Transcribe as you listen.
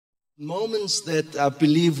Moments that I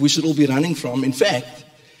believe we should all be running from. In fact,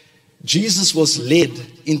 Jesus was led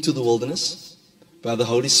into the wilderness by the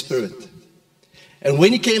Holy Spirit. And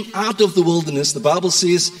when he came out of the wilderness, the Bible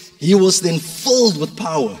says he was then filled with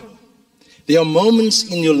power. There are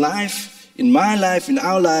moments in your life, in my life, in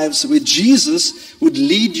our lives, where Jesus would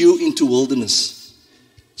lead you into wilderness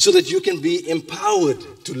so that you can be empowered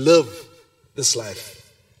to live this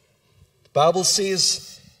life. The Bible says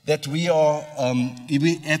that we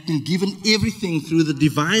have been given everything through the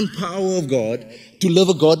divine power of God to live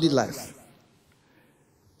a godly life.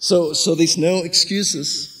 So there's no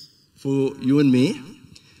excuses for you and me,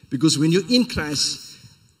 because when you're in Christ,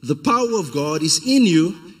 the power of God is in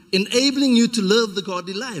you, enabling you to live the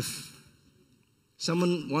godly life.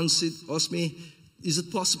 Someone once asked me, is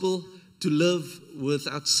it possible to live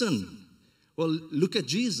without sin? Well, look at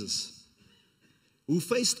Jesus, who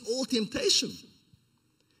faced all temptation.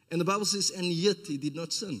 And the Bible says, and yet he did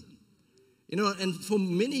not sin. You know, and for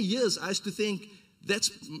many years I used to think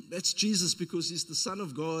that's Jesus because he's the Son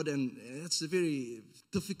of God, and that's very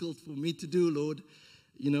difficult for me to do, Lord.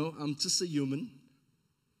 You know, I'm just a human.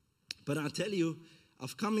 But I tell you,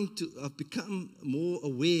 I've become more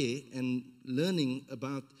aware and learning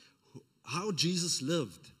about how Jesus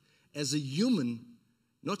lived as a human,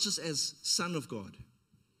 not just as Son of God.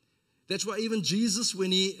 That's why even Jesus,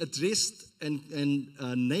 when he addressed and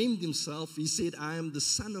named himself, he said, I am the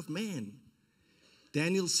Son of Man.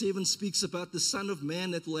 Daniel 7 speaks about the Son of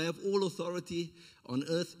Man that will have all authority on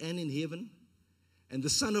earth and in heaven. And the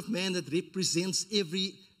Son of Man that represents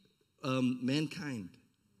every mankind,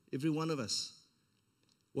 every one of us.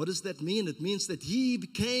 What does that mean? It means that he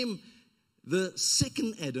became the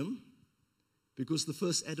second Adam because the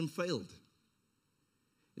first Adam failed.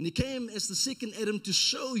 And he came as the second Adam to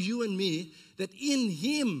show you and me that in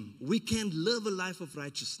him we can live a life of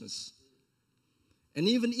righteousness. And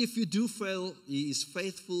even if you do fail, he is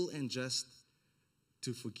faithful and just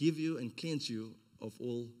to forgive you and cleanse you of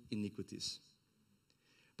all iniquities.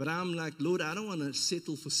 But I'm like, Lord, I don't want to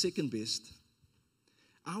settle for second best.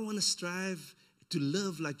 I want to strive to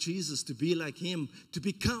live like Jesus, to be like him, to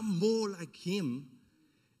become more like him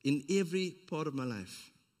in every part of my life.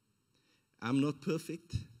 I'm not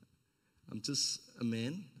perfect. I'm just a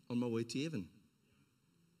man on my way to heaven.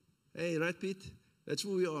 Hey, right, Pete? That's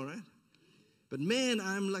who we are, right? But man,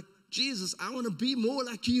 I'm like, Jesus, I want to be more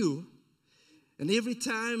like you. And every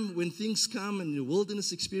time when things come and your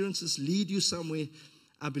wilderness experiences lead you somewhere,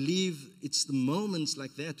 I believe it's the moments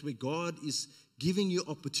like that where God is giving you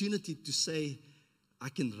opportunity to say, I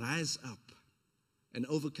can rise up and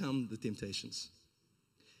overcome the temptations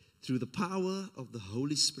through the power of the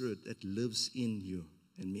Holy Spirit that lives in you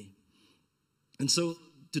and me. And so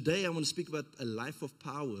today I want to speak about a life of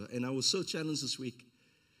power. And I was so challenged this week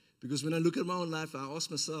because when I look at my own life, I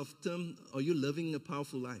ask myself, Tim, are you living a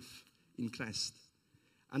powerful life in Christ?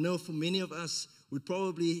 I know for many of us would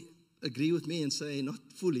probably agree with me and say, not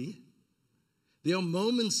fully. There are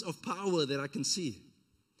moments of power that I can see.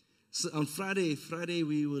 So on Friday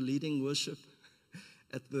we were leading worship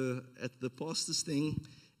at the pastor's thing.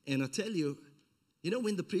 And I tell you, you know,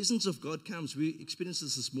 when the presence of God comes, we experienced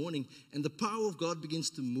this morning, and the power of God begins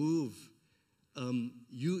to move,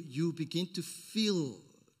 you begin to feel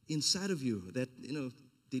inside of you that, you know,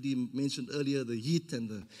 Didi mentioned earlier the heat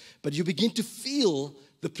but you begin to feel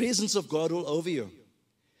the presence of God all over you.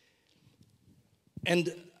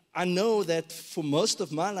 And I know that for most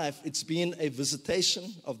of my life, it's been a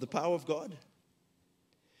visitation of the power of God.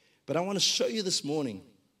 But I want to show you this morning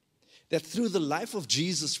that through the life of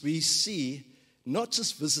Jesus, we see not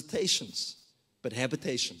just visitations, but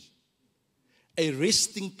habitation. A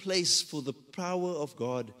resting place for the power of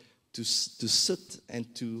God to sit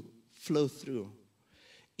and to flow through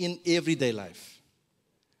in everyday life.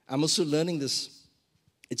 I'm also learning this.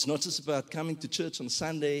 It's not just about coming to church on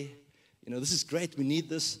Sunday. You know, this is great. We need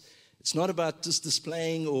this. It's not about just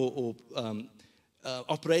displaying or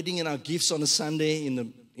operating in our gifts on a Sunday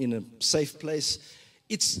in a safe place.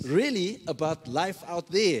 It's really about life out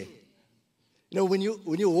there. You know, when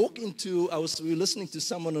you walk into, we were listening to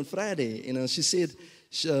someone on Friday. You know, she said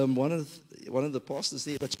one of the pastors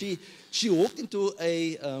there, but she walked into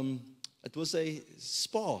it was a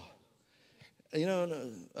spa. You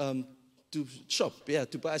know, to shop,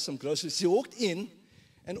 to buy some groceries. She walked in,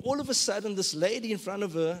 and all of a sudden, this lady in front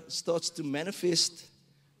of her starts to manifest,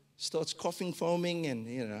 starts coughing, foaming, and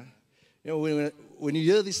you know, when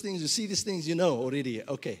you hear these things, you see these things, you know already.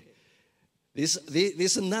 Okay,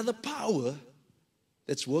 there's another power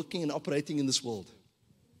that's working and operating in this world.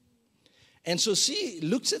 And so she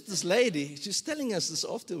looks at this lady. She's telling us this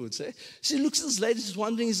afterwards. She looks at this lady. She's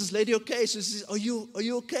wondering, is this lady okay? So she says, are you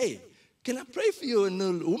okay? can I pray for you? And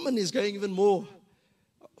the woman is going even more,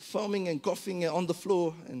 foaming and coughing on the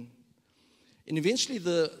floor. And eventually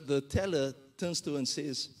the teller turns to her and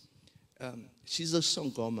says, she's a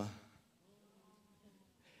sangoma.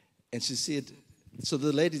 And she said, so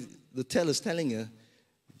the teller's telling her,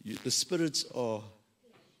 the spirits are,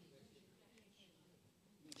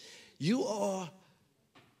 you are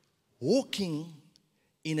walking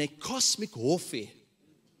in a cosmic warfare.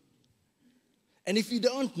 And if you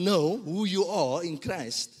don't know who you are in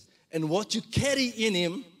Christ and what you carry in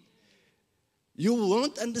Him, you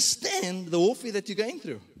won't understand the warfare that you're going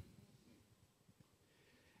through.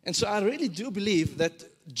 And so I really do believe that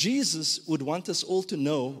Jesus would want us all to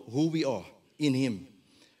know who we are in Him.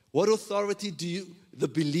 What authority do you, the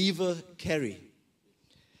believer, carry?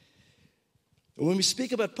 When we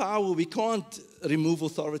speak about power, we can't remove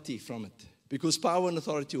authority from it, because power and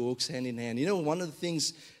authority walks hand in hand. You know, one of the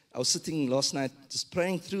things, I was sitting last night just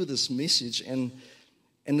praying through this message, and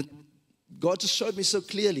God just showed me so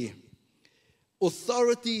clearly,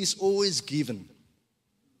 authority is always given.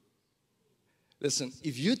 Listen,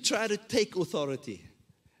 if you try to take authority,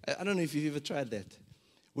 I don't know if you've ever tried that.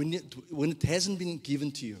 When it hasn't been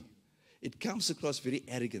given to you, it comes across very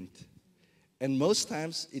arrogant. And most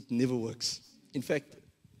times, it never works. In fact,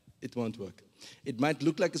 it won't work. It might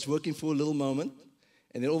look like it's working for a little moment,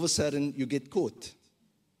 and then all of a sudden, you get caught.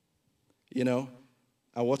 You know,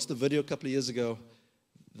 I watched a video a couple of years ago,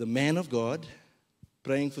 the man of God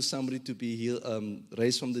praying for somebody to be healed,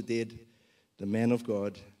 raised from the dead, the man of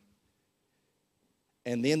God.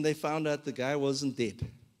 And then they found out the guy wasn't dead.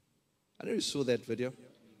 I don't know if you saw that video.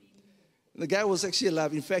 The guy was actually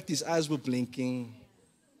alive. In fact, his eyes were blinking.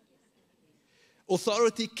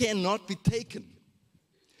 Authority cannot be taken.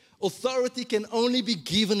 Authority can only be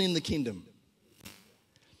given in the kingdom.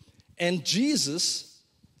 And Jesus,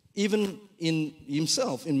 even in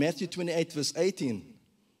himself, in Matthew 28, verse 18,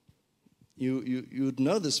 you would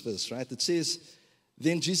know this verse, right? It says,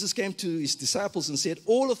 then Jesus came to his disciples and said,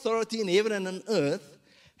 all authority in heaven and on earth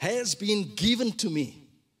has been given to me.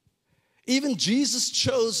 Even Jesus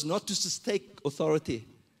chose not to just take authority.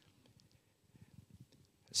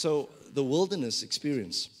 So the wilderness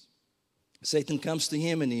experience, Satan comes to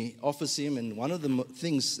him and he offers him, and one of the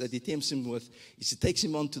things that he tempts him with is he takes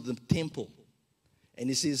him onto the temple. And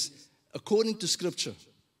he says, according to Scripture,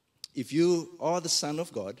 if you are the Son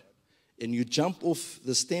of God and you jump off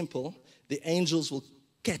this temple, the angels will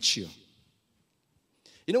catch you.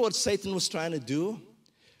 You know what Satan was trying to do?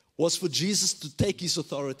 Was for Jesus to take his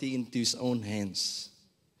authority into his own hands.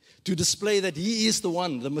 To display that he is the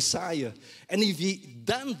one, the Messiah. And if he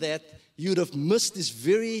done that, you would have missed this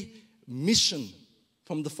very mission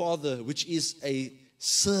from the Father, which is a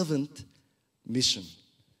servant mission.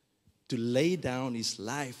 To lay down his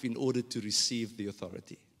life in order to receive the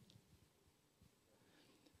authority.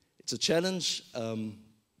 It's a challenge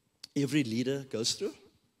every leader goes through.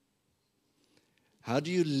 How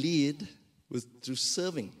do you lead through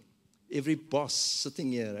serving? Every boss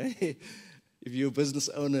sitting here, eh? If you're a business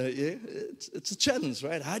owner, yeah, it's a challenge,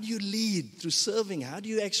 right? How do you lead through serving? How do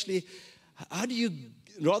you,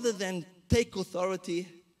 rather than take authority,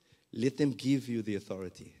 let them give you the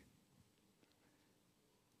authority?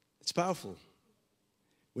 It's powerful.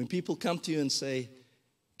 When people come to you and say,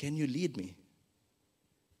 can you lead me?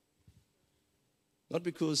 Not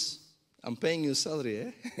because I'm paying you a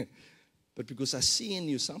salary, eh? But because I see in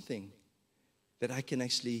you something that I can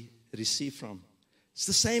actually receive from. It's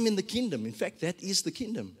the same in the kingdom. In fact, that is the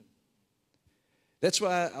kingdom. That's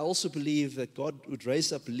why I also believe that God would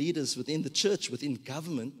raise up leaders within the church, within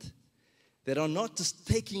government, that are not just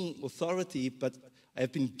taking authority, but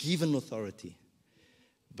have been given authority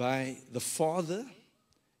by the Father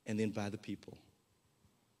and then by the people.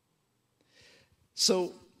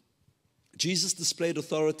 So, Jesus displayed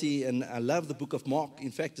authority, and I love the book of Mark.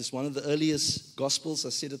 In fact, it's one of the earliest Gospels. I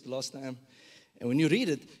said it the last time. And when you read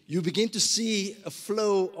it, you begin to see a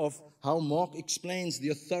flow of how Mark explains the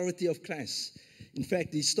authority of Christ. In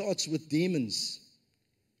fact, he starts with demons.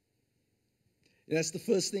 And that's the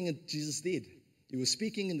first thing that Jesus did. He was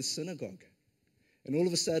speaking in the synagogue. And all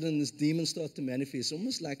of a sudden, this demons start to manifest,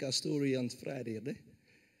 almost like our story on Friday.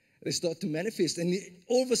 They start to manifest. And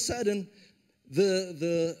all of a sudden,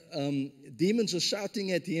 the demons are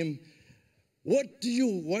shouting at him, what do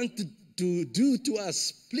you want to do to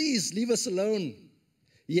us? Please leave us alone.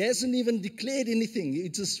 He hasn't even declared anything. He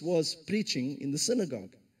just was preaching in the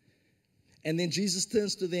synagogue. And then Jesus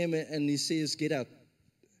turns to them and he says, get out.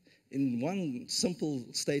 In one simple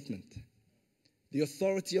statement, the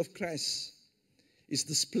authority of Christ is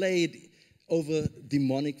displayed over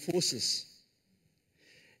demonic forces.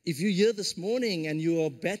 If you're here this morning and you are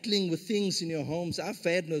battling with things in your homes, I've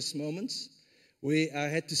had those moments where I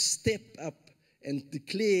had to step up and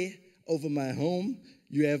declare over my home,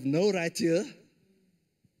 you have no right here.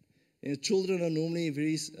 Children are normally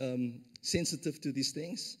very sensitive to these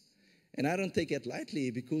things. And I don't take it lightly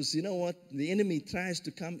because, you know what? The enemy tries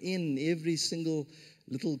to come in every single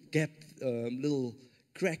little gap, little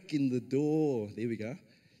crack in the door. There we go.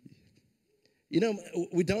 You know,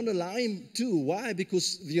 we don't allow him to. Why?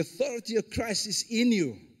 Because the authority of Christ is in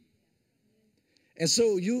you. And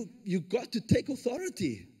so you got to take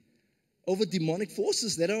authority over demonic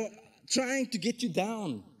forces that are trying to get you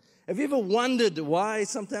down. Have you ever wondered why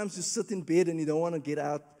sometimes you sit in bed and you don't want to get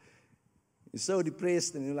out? You're so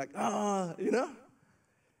depressed and you're like, you know?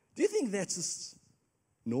 Do you think that's just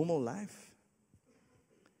normal life?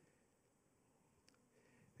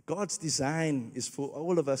 God's design is for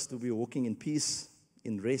all of us to be walking in peace,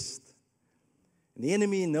 in rest. And the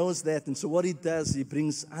enemy knows that, and so what he does, he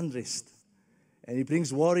brings unrest. And he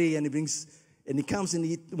brings worry, and he comes and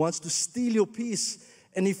he wants to steal your peace.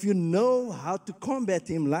 And if you know how to combat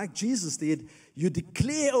him like Jesus did, you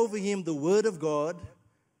declare over him the word of God,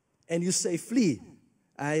 and you say, flee.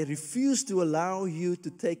 I refuse to allow you to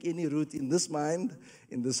take any root in this mind,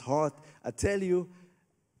 in this heart. I tell you,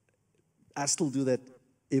 I still do that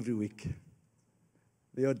every week.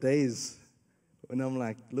 There are days when I'm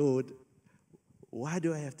like, Lord, why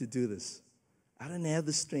do I have to do this? I don't have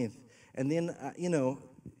the strength. And then,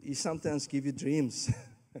 he sometimes give you dreams.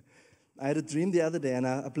 I had a dream the other day, and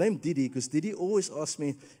I blame Didi, because Didi always asks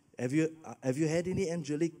me, have you had any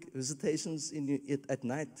angelic visitations at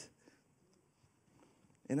night?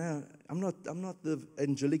 You know, I'm not the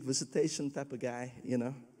angelic visitation type of guy, you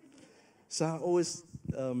know. So I always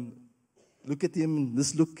look at him and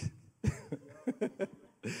this look.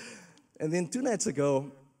 And then 2 nights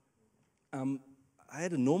ago, I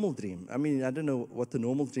had a normal dream. I mean, I don't know what the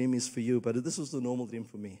normal dream is for you, but this was the normal dream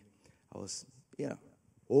for me. I was,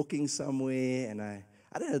 walking somewhere, and I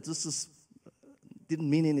don't know, this just didn't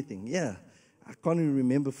mean anything. Yeah, I can't even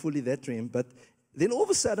remember fully that dream. But then all of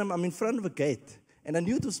a sudden, I'm in front of a gate, and I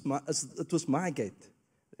knew it was my gate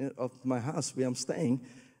of my house where I'm staying.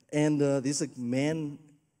 And there's a man,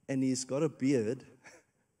 and he's got a beard.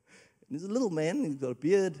 He's a little man, he's got a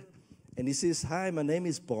beard, and he says, "Hi, my name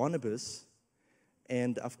is Barnabas,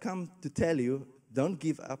 and I've come to tell you, don't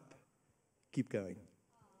give up, keep going."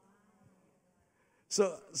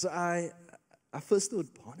 So I first thought,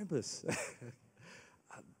 Barnabas.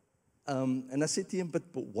 And I said to him, but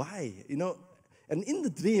why? You know, and in the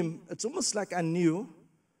dream, it's almost like I knew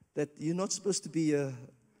that you're not supposed to be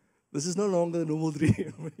this is no longer a normal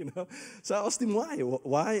dream, you know. So I asked him, why?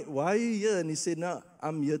 Why are you here? And he said, no,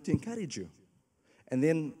 I'm here to encourage you. And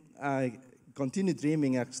then I continued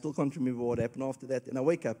dreaming. I still can't remember what happened after that. And I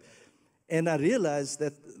wake up, and I realized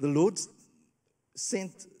that the Lord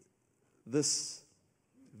sent this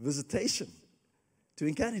visitation to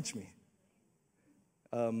encourage me.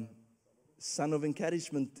 Son of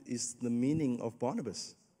encouragement is the meaning of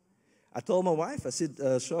Barnabas. I told my wife, I said,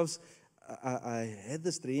 Shavs, I had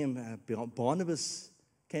this dream. Barnabas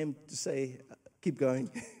came to say, keep going.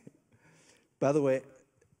 By the way,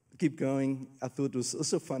 keep going, I thought it was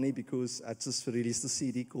also funny because I just released a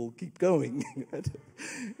CD called Keep Going.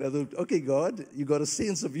 I thought, okay, God, you got a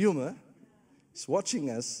sense of humor. He's watching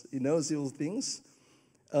us. He knows all things.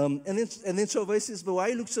 And then Shavs says, but why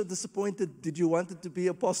you look so disappointed? Did you want it to be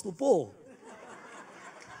Apostle Paul?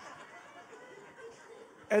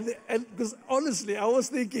 And because honestly, I was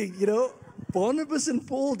thinking, Barnabas and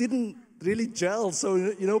Paul didn't really gel.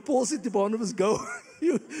 So, Paul said to Barnabas, go,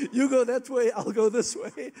 you go that way, I'll go this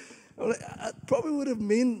way. It probably would have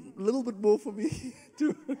meant a little bit more for me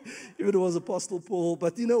if it was Apostle Paul.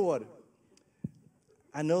 But you know what?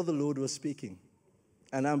 I know the Lord was speaking.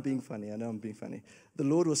 And I'm being funny. I know I'm being funny. The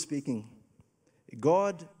Lord was speaking.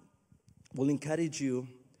 God will encourage you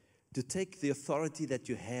to take the authority that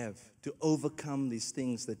you have to overcome these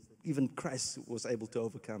things that even Christ was able to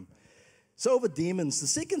overcome. So over demons. The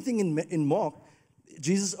second thing in Mark,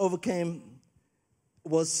 Jesus overcame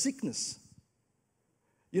was sickness.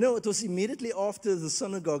 It was immediately after the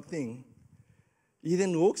synagogue thing. He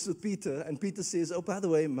then walks with Peter, and Peter says, oh, by the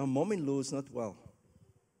way, my mom-in-law is not well.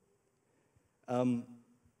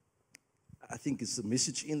 I think it's a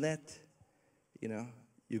message in that.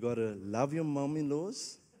 You got to love your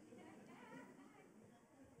mom-in-laws.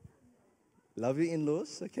 Love your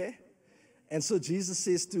in-laws, okay? And so Jesus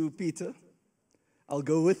says to Peter, I'll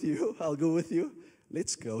go with you.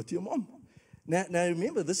 Let's go to your mom. Now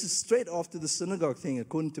remember, this is straight after the synagogue thing,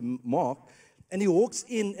 according to Mark. And he walks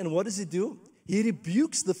in, and what does he do? He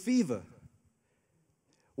rebukes the fever.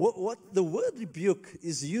 What the word rebuke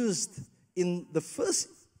is used in the first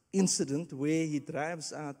incident where he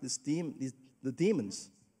drives out the demons.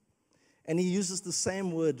 And he uses the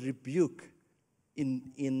same word rebuke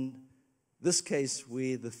in this case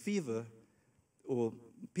where the fever, or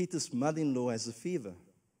Peter's mother-in-law has a fever.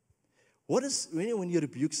 When you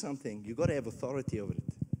rebuke something, you've got to have authority over it.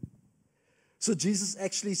 So Jesus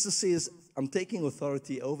actually says, I'm taking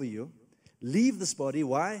authority over you. Leave this body.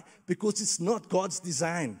 Why? Because it's not God's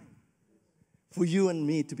design for you and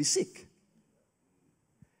me to be sick.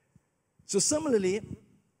 So similarly,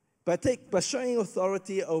 by showing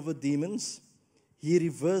authority over demons, he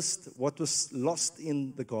reversed what was lost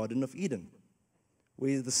in the Garden of Eden,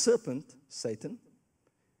 where the serpent, Satan,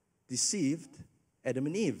 deceived Adam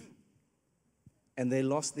and Eve. And they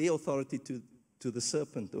lost their authority to the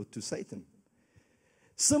serpent or to Satan.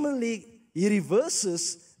 Similarly, he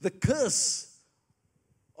reverses the curse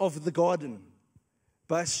of the garden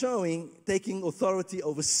by taking authority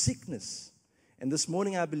over sickness. And this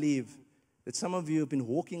morning I believe that some of you have been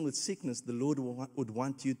walking with sickness the Lord would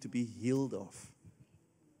want you to be healed of.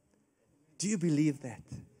 Do you believe that?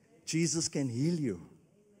 Jesus can heal you.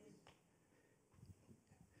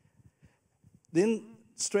 Then,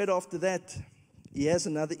 straight after that, he has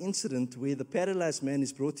another incident where the paralyzed man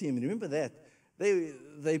is brought to him. Remember that?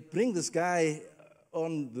 They bring this guy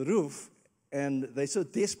on the roof, and they so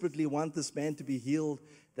desperately want this man to be healed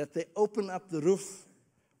that they open up the roof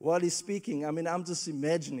while he's speaking. I mean, I'm just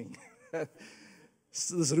imagining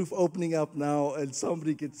this roof opening up now, and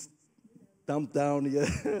somebody gets dumped down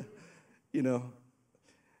here.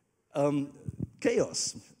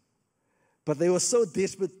 Chaos. But they were so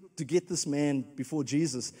desperate to get this man before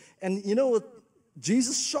Jesus. And you know what?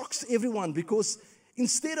 Jesus shocks everyone because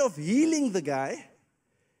instead of healing the guy,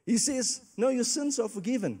 he says, no, your sins are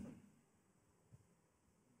forgiven.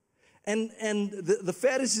 And the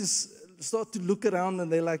Pharisees start to look around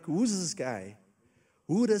and they're like, who's this guy?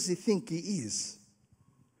 Who does he think he is?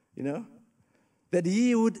 That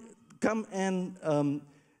he would come and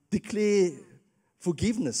declare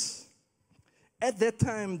forgiveness. At that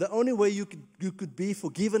time, the only way you could be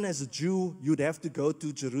forgiven as a Jew, you'd have to go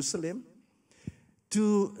to Jerusalem,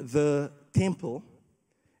 to the temple,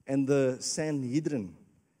 and the Sanhedrin.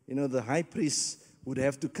 The high priest would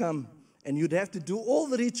have to come, and you'd have to do all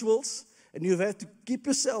the rituals, and you'd have to keep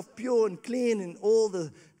yourself pure and clean in all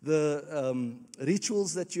the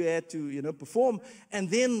rituals that you had to perform. And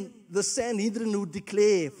then the Sanhedrin would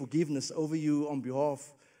declare forgiveness over you on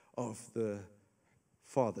behalf of the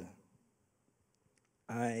Father.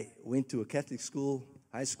 I went to a Catholic school,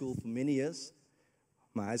 high school for many years,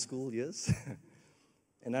 my high school years.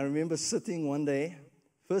 And I remember sitting one day,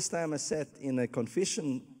 first time I sat in a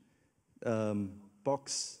confession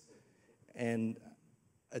box, and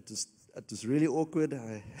it was really awkward.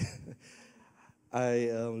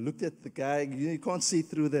 I looked at the guy. You can't see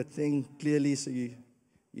through that thing clearly, so you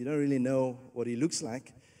don't really know what he looks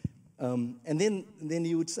like. And then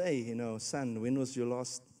he would say, son, when was your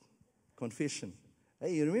last confession?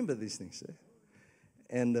 Hey, you remember these things, eh?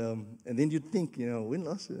 And then you'd think, when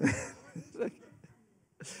last?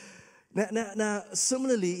 Now,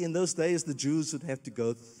 similarly, in those days, the Jews would have to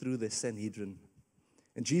go through the Sanhedrin.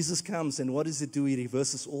 And Jesus comes, and what does he do? He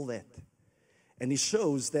reverses all that. And he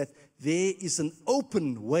shows that there is an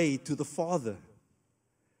open way to the Father.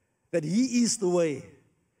 That he is the way.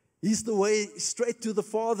 He's the way straight to the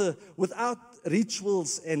Father without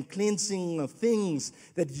rituals and cleansing of things,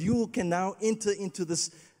 that you can now enter into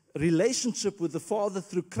this relationship with the Father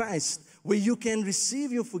through Christ, where you can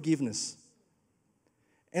receive your forgiveness.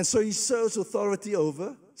 And so he shows authority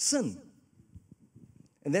over sin.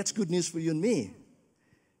 And that's good news for you and me,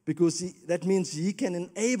 because that means he can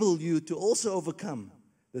enable you to also overcome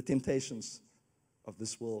the temptations of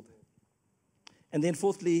this world. And then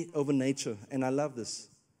fourthly, over nature. And I love this.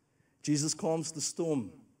 Jesus calms the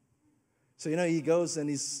storm. So, he goes and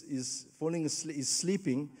he's falling asleep, he's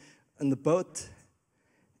sleeping in the boat,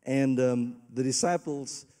 and the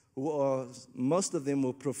disciples, most of them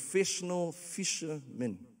were professional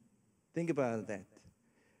fishermen. Think about that.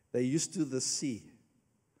 They're used to the sea.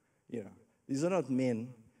 These are not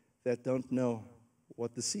men that don't know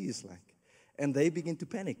what the sea is like. And they begin to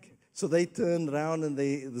panic. So they turn around and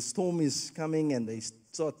the storm is coming, and they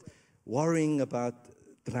start worrying about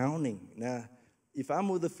drowning. Now, if I'm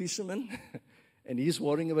with a fisherman and he's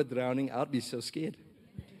worrying about drowning, I'd be so scared.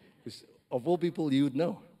 Because of all people, you would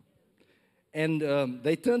know. And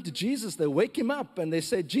they turn to Jesus, they wake him up, and they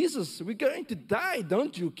say, Jesus, we're going to die,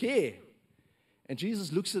 don't you care? And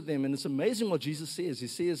Jesus looks at them, and it's amazing what Jesus says. He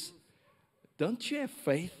says, don't you have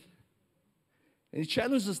faith? And he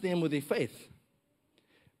challenges them with their faith.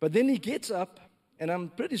 But then he gets up, and I'm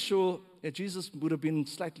pretty sure that Jesus would have been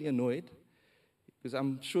slightly annoyed, because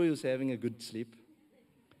I'm sure he was having a good sleep,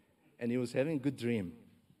 and he was having a good dream.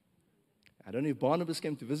 I don't know if Barnabas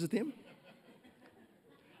came to visit him.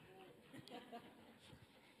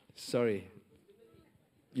 Sorry.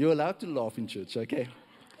 You're allowed to laugh in church, okay?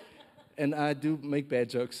 And I do make bad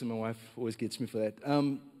jokes, and my wife always gets me for that.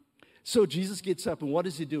 So Jesus gets up, and what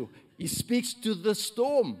does he do? He speaks to the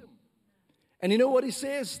storm. And you know what he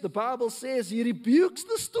says? The Bible says he rebukes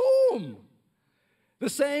the storm. The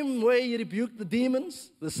same way he rebuked the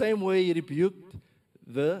demons, the same way he rebuked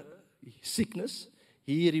the sickness,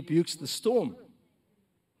 he rebukes the storm.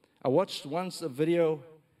 I watched once a video.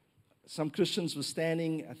 Some Christians were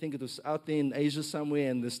standing, I think it was out there in Asia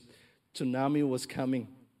somewhere, and this tsunami was coming.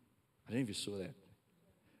 I don't know if you saw that.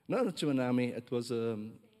 No, not tsunami. It was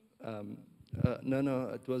it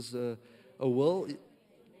was a world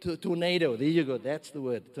tornado. There you go. That's the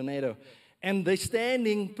word, tornado. And they're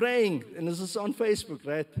standing praying, and this is on Facebook,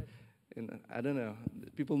 right? And I don't know.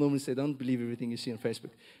 People normally say, don't believe everything you see on Facebook.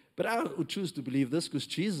 But I would choose to believe this because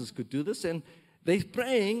Jesus could do this. And they're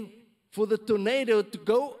praying for the tornado to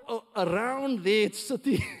go around their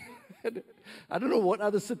city. I don't know what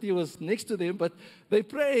other city was next to them, but they're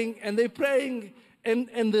praying, and the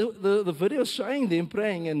video is showing them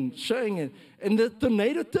praying and showing it, and the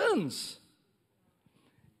tornado turns.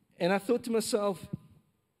 And I thought to myself,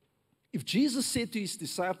 if Jesus said to his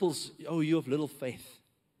disciples, oh, you have little faith.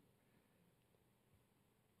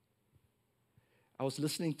 I was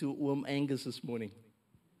listening to Oom Angus this morning.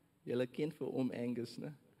 Julle ken vir Oom Angus,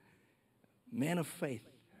 né? Man of faith.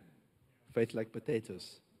 Faith like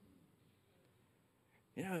potatoes.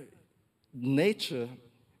 You know, nature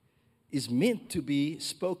is meant to be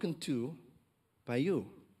spoken to by you.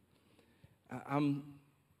 I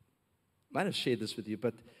might have shared this with you,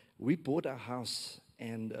 but we bought our house,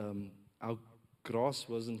 and our grass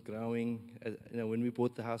wasn't growing. When we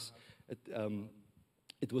bought the house,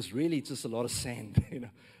 it was really just a lot of sand.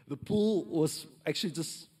 The pool was actually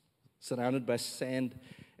just surrounded by sand.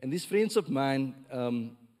 And these friends of mine,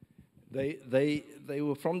 they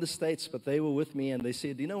were from the States, but they were with me, and they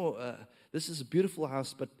said, this is a beautiful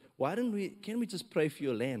house, but can't we just pray for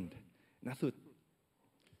your land? And I thought,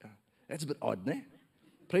 that's a bit odd, ne?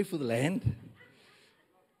 Pray for the land.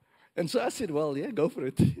 And so I said, well, yeah, go for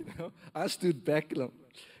it. I stood back,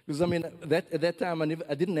 because at that time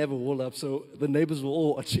I didn't have a wall up, so the neighbors were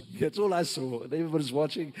all watching. That's all I saw. Everybody was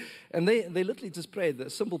watching, and they literally just prayed a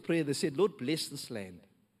simple prayer. They said, Lord, bless this land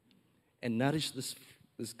and nourish this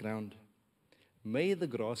ground. May the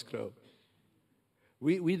grass grow.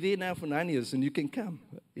 We're there now for 9 years, and you can come.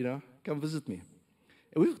 Come visit me.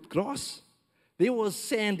 And we've got grass. There was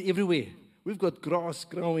sand everywhere. We've got grass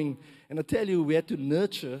growing, and I tell you, we had to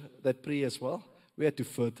nurture that prayer as well. We had to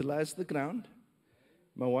fertilize the ground.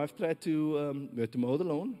 My wife tried to, we had to mow the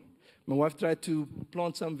lawn. My wife tried to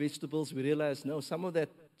plant some vegetables. We realized, no, some of that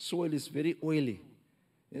soil is very oily.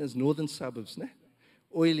 It's northern suburbs, ne?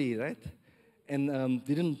 Oily, right? And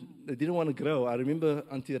they didn't want to grow. I remember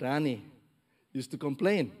Auntie Rani used to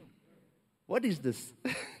complain. What is this?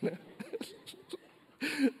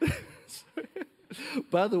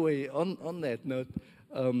 By the way, on that note,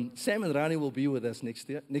 Sam and Rani will be with us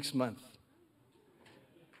next month.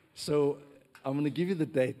 So I'm going to give you the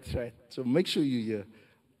date, right? So make sure you're here.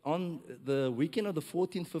 On the weekend of the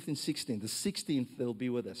 14th, 15th, 16th, the 16th, they'll be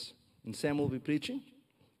with us. And Sam will be preaching,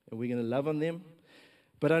 and we're going to love on them.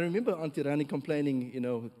 But I remember Auntie Rani complaining,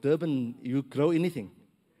 Durban, you grow anything.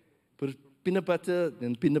 Put peanut butter,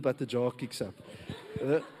 then peanut butter jar kicks up.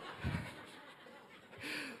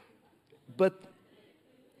 But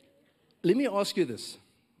let me ask you this,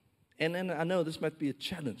 and I know this might be a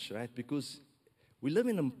challenge, right? Because we live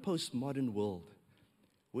in a postmodern world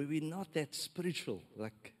where we're not that spiritual.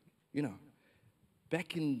 Like,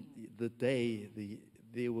 back in the day,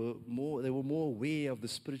 they were more aware of the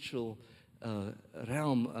spiritual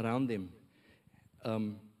realm around them.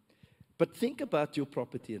 But think about your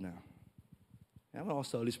property now. I'm going to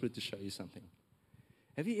ask the Holy Spirit to show you something.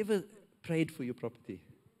 Have you ever prayed for your property?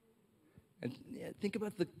 And think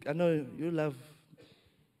about I know you love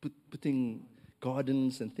putting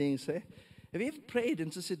gardens and things, eh? Have you ever prayed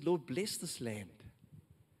and just said, Lord, bless this land?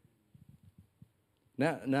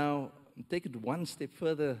 Now, take it one step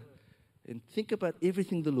further and think about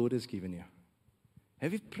everything the Lord has given you.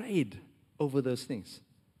 Have you prayed over those things?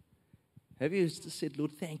 Have you just said,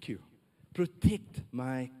 Lord, thank you. Protect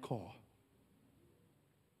my car.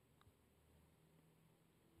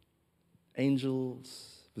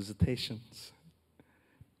 Angels, visitations.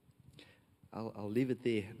 I'll leave it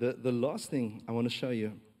there. The last thing I want to show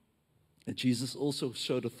you that Jesus also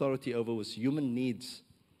showed authority over was human needs.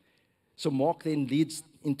 So Mark then leads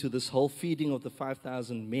into this whole feeding of the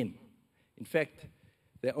 5,000 men. In fact,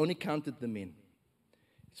 they only counted the men.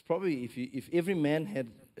 It's probably, if every man had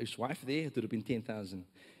his wife there, it would have been 10,000.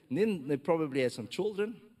 And then they probably had some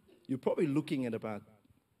children. You're probably looking at about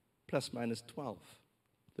plus minus 12,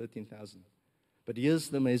 13,000. But here's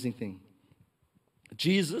the amazing thing.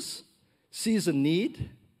 Jesus sees a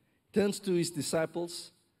need, turns to his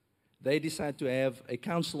disciples. They decide to have a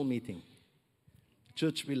council meeting.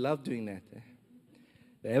 Church, we love doing that.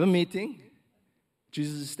 They have a meeting.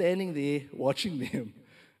 Jesus is standing there watching them.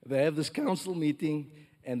 They have this council meeting,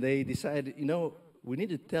 and they decide, we need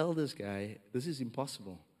to tell this guy, this is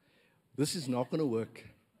impossible. This is not going to work.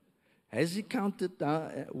 Has he counted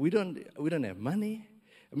down? We don't have money.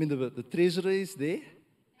 I mean, the treasurer is there.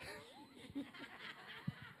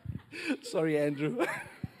 Sorry, Andrew.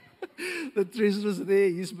 The treasurer's there.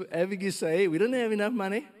 He's having his say. We don't have enough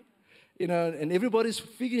money. And everybody's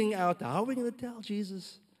figuring out how we're going to tell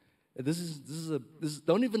Jesus.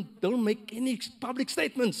 Don't make any public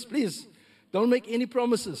statements, please. Don't make any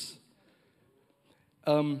promises.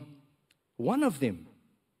 One of them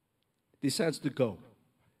decides to go,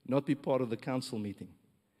 not be part of the council meeting.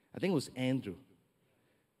 I think it was Andrew.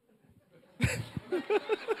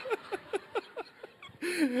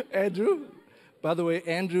 Andrew, by the way,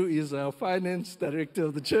 Andrew is our finance director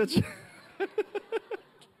of the church.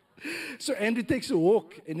 So Andrew takes a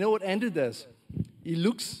walk, and you know what Andrew does? He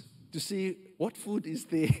looks to see what food is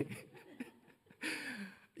there.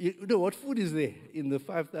 What food is there in the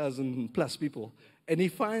 5,000 plus people? And he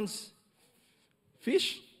finds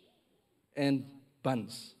fish and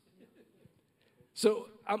buns. So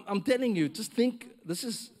I'm telling you, just think,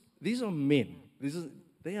 these are men.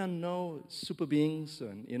 They are no super beings,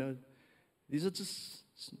 and these are just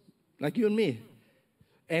like you and me.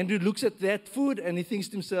 Andrew looks at that food and he thinks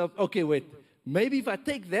to himself, okay, wait, maybe if I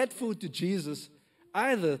take that food to Jesus,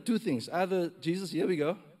 either two things. Either, Jesus, here we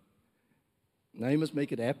go. Now you must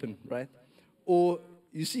make it happen, right? Or,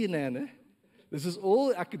 you see, Nana, this is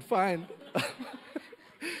all I could find.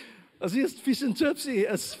 I see fish and chips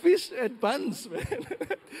here, fish and buns, man.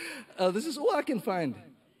 This is all I can find.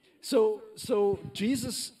 So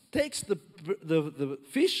Jesus takes the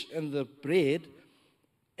fish and the bread,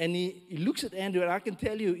 and he looks at Andrew, and I can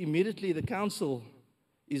tell you immediately the council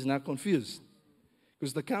is now confused.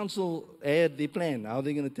 Because the council had their plan. How are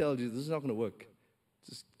they going to tell you this is not going to work?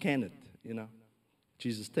 Just can it,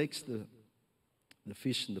 Jesus takes the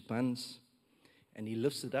fish and the buns, and he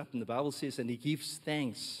lifts it up, and the Bible says, and he gives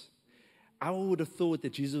thanks. I would have thought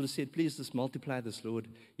that Jesus would have said, please just multiply this, Lord.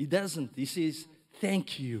 He doesn't. He says,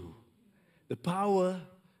 thank you. The power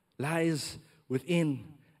lies within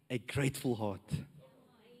a grateful heart.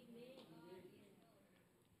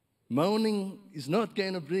 Moaning is not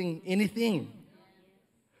going to bring anything.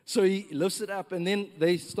 So he lifts it up, and then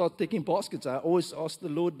they start taking baskets. I always ask the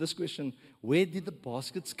Lord this question, where did the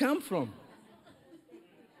baskets come from?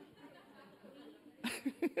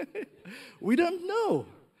 We don't know.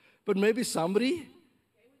 But maybe somebody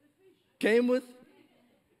came all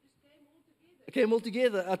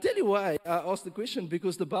together. I'll tell you why I asked the question,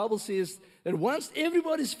 because the Bible says that once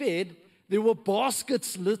everybody's fed, there were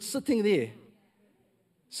baskets sitting there.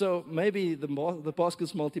 So maybe the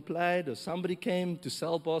baskets multiplied, or somebody came to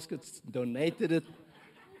sell baskets, donated it.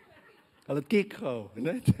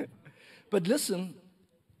 But listen,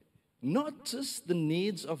 not just the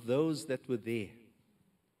needs of those that were there.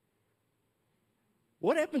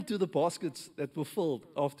 What happened to the baskets that were filled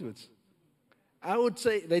afterwards? I would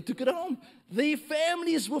say they took it home. Their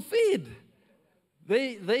families were fed.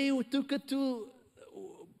 They took it to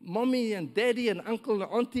mommy and daddy and uncle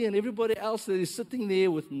and auntie and everybody else that is sitting there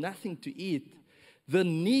with nothing to eat. The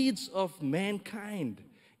needs of mankind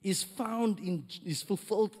is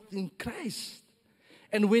fulfilled in Christ.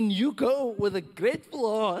 And when you go with a grateful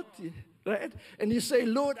heart, right, and you say,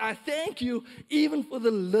 Lord, I thank you even for the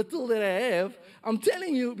little that I have, I'm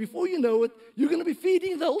telling you, before you know it, you're going to be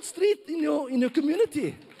feeding the whole street in your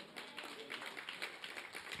community.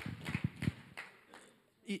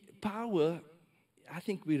 Power, I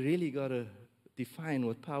think we really got to define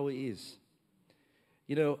what power is.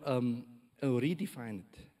 Or redefine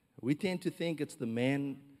it. We tend to think it's the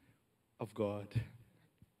man of God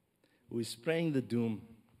who is spraying the doom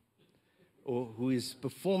or who is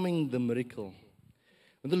performing the miracle.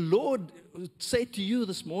 And the Lord would say to you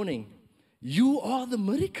this morning, you are the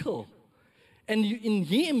miracle. And in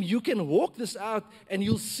Him, you can walk this out and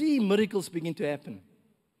you'll see miracles begin to happen.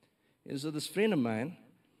 And so this friend of mine,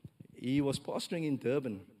 he was pastoring in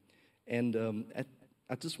Durban. And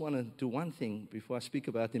I just want to do one thing before I speak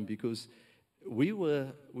about him, because we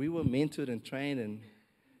were mentored and trained and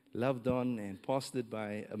loved on and pastored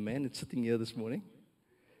by a man that's sitting here this morning.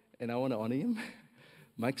 And I want to honor him.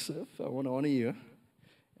 Mike Surf, I want to honor you.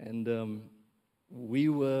 And we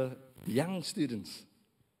were young students.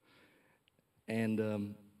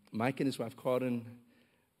 And Mike and his wife, Karen,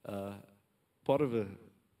 part of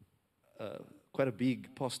quite a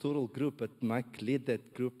big pastoral group, but Mike led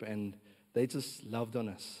that group, and they just loved on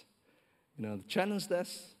us. You know, challenged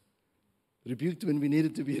us, rebuked when we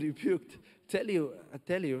needed to be rebuked. I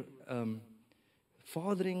tell you,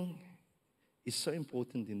 fathering is so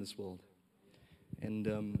important in this world.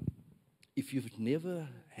 And if you've never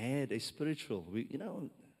had a spiritual,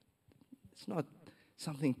 it's not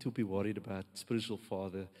something to be worried about, spiritual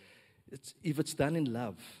father. If it's done in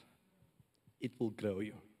love, it will grow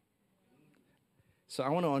you. So I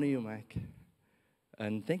want to honor you, Mike.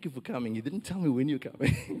 And thank you for coming. You didn't tell me when you're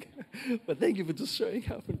coming. But thank you for just showing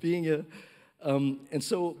up and being here. And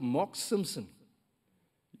so Mark Simpson.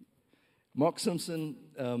 Mark Simpson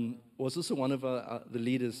was also one of the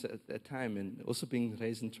leaders at that time, and also being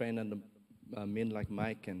raised and trained under men like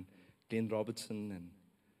Mike and Glenn Robertson and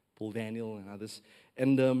Paul Daniel and others.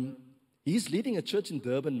 And he's leading a church in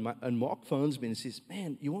Durban, and Mark phones me and says,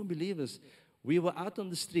 man, you won't believe this. We were out on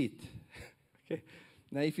the street. Okay.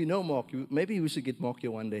 Now, if you know Mark, maybe we should get Mark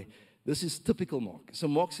here one day. This is typical Mark. So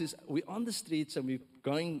Mark says, we're on the streets and we're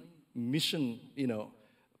going mission,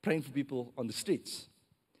 praying for people on the streets.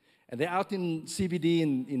 And they're out in CBD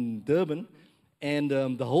in Durban, and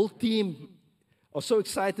the whole team are so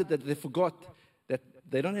excited that they forgot that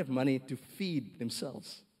they don't have money to feed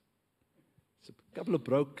themselves. It's a couple of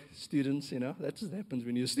broke students, that just happens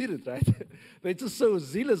when you're a student, right? They're just so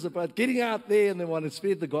zealous about getting out there, and they want to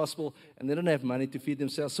spread the gospel, and they don't have money to feed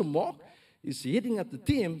themselves. So Mark is heading up the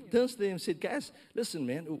team, turns to them and said, guys, listen,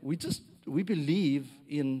 man, we believe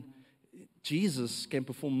in Jesus can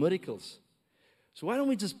perform miracles. So why don't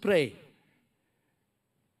we just pray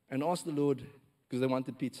and ask the Lord, because they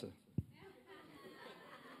wanted pizza.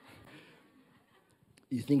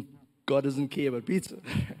 You think God doesn't care about pizza?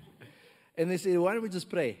 And they said, why don't we just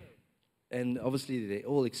pray? And obviously they're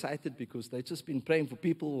all excited because they've just been praying for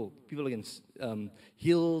people are getting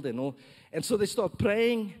healed and all. And so they start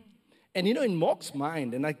praying. And in Mark's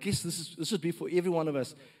mind, and I guess this would be for every one of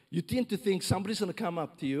us, you tend to think somebody's going to come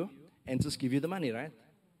up to you and just give you the money, right?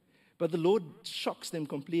 But the Lord shocks them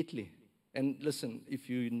completely. And listen,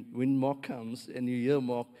 when Mark comes and you hear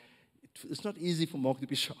Mark, it's not easy for Mark to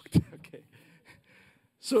be shocked, okay?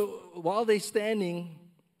 So while they're standing,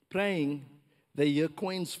 praying, they hear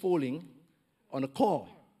coins falling on a car.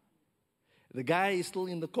 The guy is still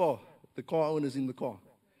in the car. The car owner's in the car.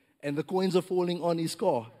 And the coins are falling on his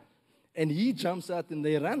car. And he jumps out and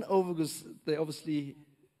they run over because they obviously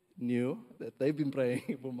knew that they've been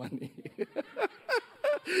praying for money.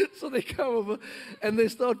 So they come over and they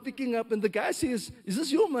start picking up. And the guy says, is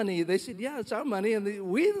this your money? They said, yeah, it's our money. And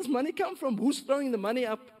where does money come from? Who's throwing the money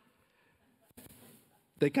up?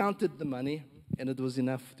 They counted the money, and it was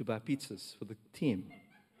enough to buy pizzas for the team.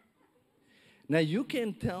 Now, you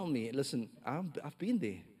can tell me, listen, I've been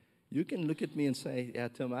there. You can look at me and say, yeah,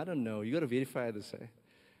 Tim, I don't know. You got to verify this, eh?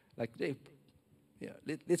 Like,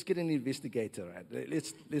 let's get an investigator, right?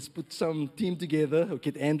 Let's put some team together. Or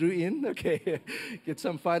get Andrew in, okay? Get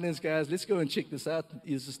some finance guys. Let's go and check this out.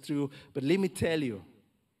 Is this true? But let me tell you,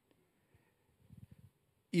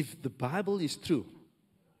 if the Bible is true,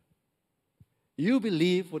 you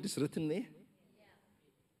believe what is written there?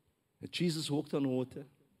 That Jesus walked on water.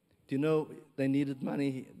 Do you know they needed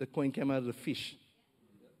money? The coin came out of the fish.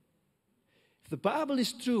 If the Bible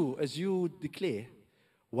is true, as you declare,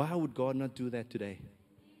 why would God not do that today?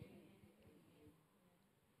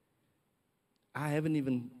 I haven't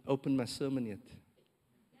even opened my sermon yet.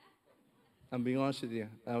 I'm being honest with you.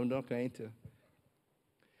 I'm not going to.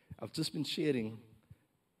 I've just been sharing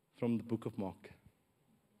from the book of Mark.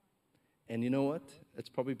 And you know what? It's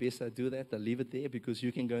probably best I do that. I leave it there because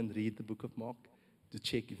you can go and read the book of Mark to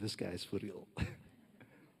check if this guy is for real.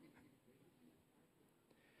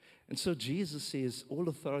 And so Jesus says, all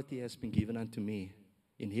authority has been given unto me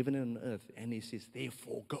in heaven and on earth. And he says,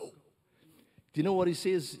 therefore go. Do you know what he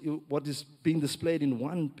says? What is being displayed in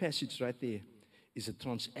one passage right there is a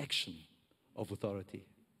transaction of authority.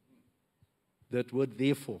 That word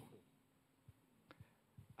therefore.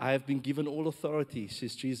 I have been given all authority,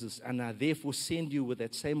 says Jesus, and I therefore send you with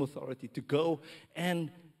that same authority to go and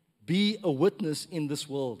be a witness in this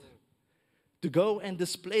world. To go and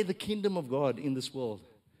display the kingdom of God in this world.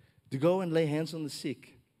 To go and lay hands on the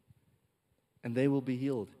sick, and they will be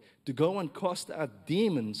healed. To go and cast out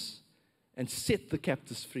demons and set the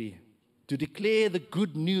captives free, to declare the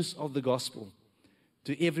good news of the gospel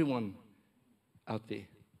to everyone out there.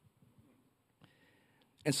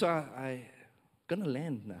 And so I'm going to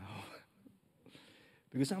land now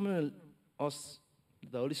because I'm going to ask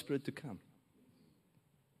the Holy Spirit to come.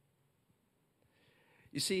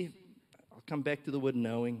 You see, I'll come back to the word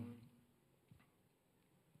knowing.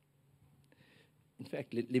 In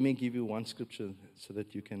fact, let me give you one scripture so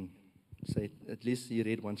that you can say, at least you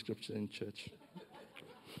read one scripture in church.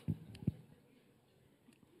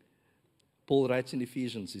 Paul writes in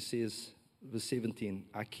Ephesians, he says, verse 17,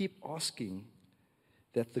 I keep asking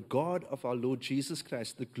that the God of our Lord Jesus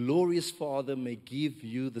Christ, the glorious Father, may give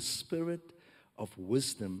you the spirit of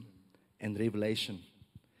wisdom and revelation,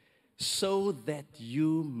 so that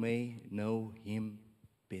you may know him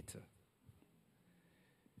better.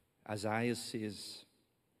 Isaiah says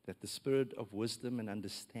that the spirit of wisdom and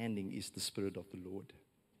understanding is the spirit of the Lord.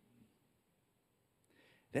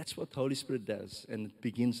 That's what the Holy Spirit does, and it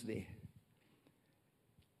begins there.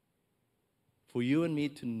 For you and me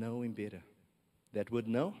to know him better. That word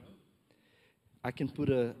know, I can put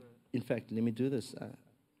in fact, let me do this.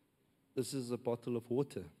 This is a bottle of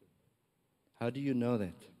water. How do you know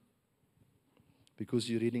that? Because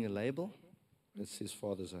you're reading a label that says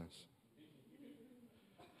Father's house.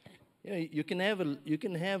 You know, you can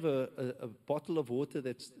have a bottle of water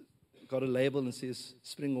that's got a label and says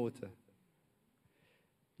spring water.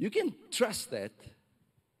 You can trust that,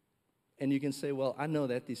 and you can say, well, I know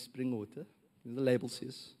that is spring water. The label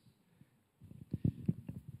says.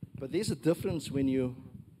 But there's a difference when you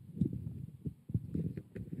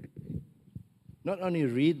not only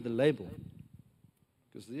read the label,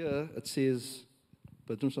 because here it says,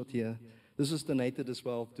 but it's not here. This is donated as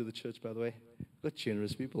well to the church, by the way. We've got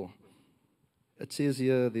generous people. It says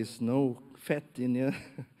here there's no fat in here.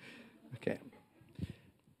 Okay.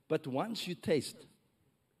 But once you taste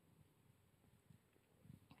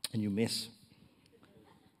and you mess,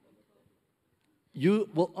 you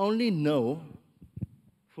will only know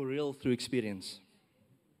for real through experience.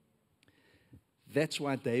 That's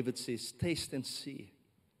why David says, taste and see.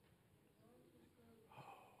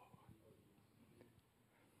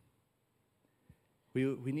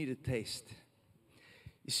 We need a taste.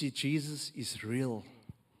 You see, Jesus is real,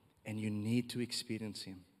 and you need to experience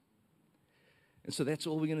him. And so that's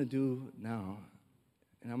all we're going to do now.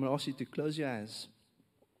 And I'm going to ask you to close your eyes.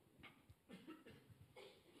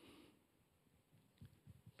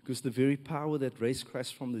 Because the very power that raised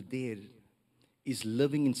Christ from the dead is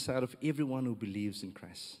living inside of everyone who believes in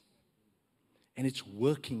Christ. And it's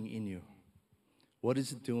working in you. What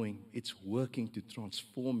is it doing? It's working to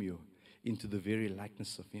transform you into the very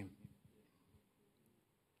likeness of him.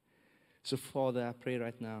 So, Father, I pray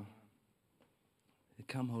right now,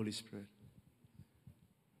 come, Holy Spirit.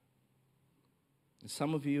 And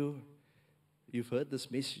some of you, you've heard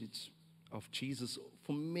this message of Jesus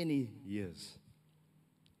for many years.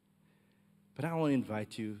 But I want to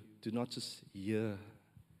invite you to not just hear,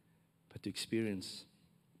 but to experience.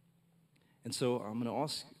 And so I'm going to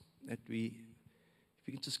ask that if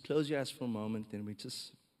you can just close your eyes for a moment and we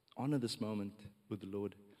just honor this moment with the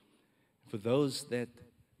Lord. For those that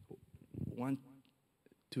want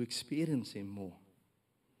to experience him more,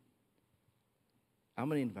 I'm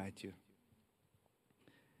going to invite you.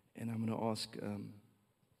 And I'm going to ask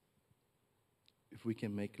if we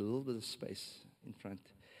can make a little bit of space in front.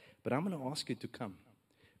 But I'm going to ask you to come.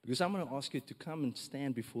 Because I'm going to ask you to come and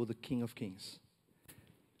stand before the King of Kings.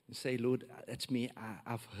 And say, Lord, that's me.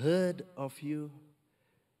 I've heard of you.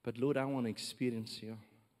 But Lord, I want to experience you.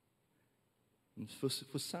 And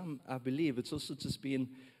for some, I believe it's also just been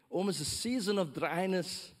almost a season of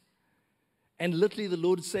dryness. And literally the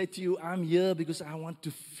Lord would say to you, I'm here because I want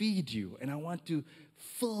to feed you. And I want to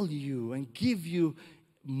fill you and give you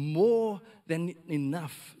more than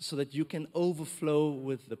enough so that you can overflow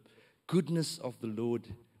with the goodness of the Lord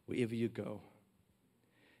wherever you go.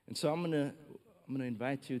 And so I'm going to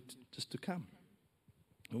invite you just to come.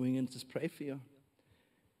 And we're going to just pray for you.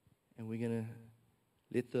 And we're going to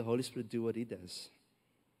let the Holy Spirit do what he does.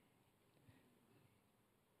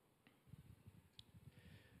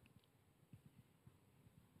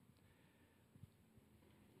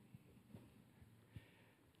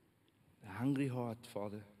 A hungry heart,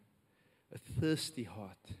 Father. A thirsty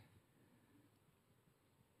heart.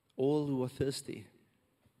 All who are thirsty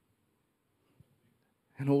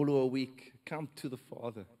and all who are weak, come to the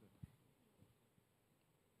Father.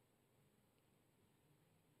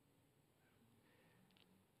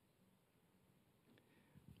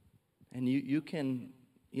 And you can,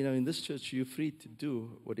 in this church, you're free to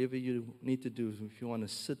do whatever you need to do. If you want to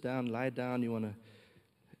sit down, lie down, you want to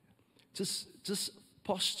Just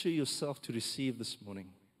posture yourself to receive this morning.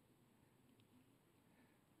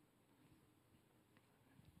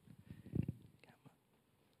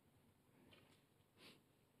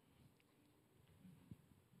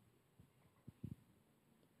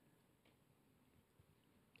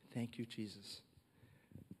 Thank you, Jesus.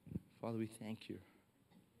 Father, we thank you.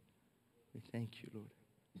 We thank you, Lord.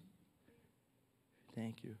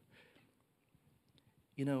 Thank you.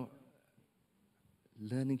 You know,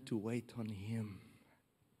 learning to wait on Him.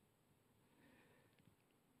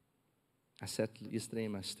 I sat yesterday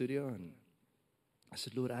in my studio and I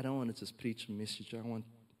said, Lord, I don't want to just preach a message. I want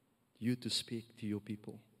you to speak to your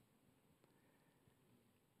people.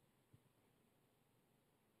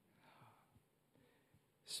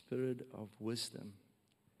 Spirit of wisdom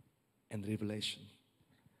and revelation.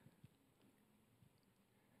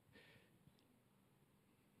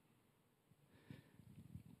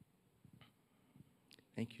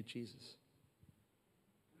 Thank you, Jesus.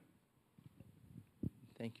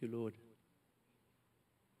 Thank you, Lord.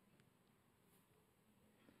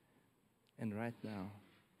 And right now,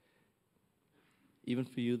 even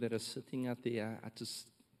for you that are sitting out there, I just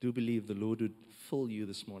do believe the Lord would fill you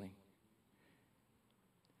this morning.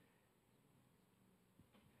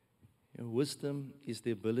 You know, wisdom is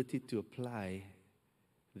the ability to apply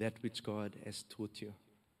that which God has taught you.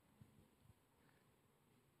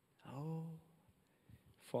 Oh,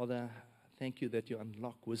 Father, thank you that you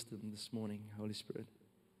unlock wisdom this morning, Holy Spirit,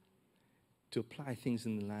 to apply things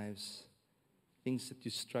in the lives, things that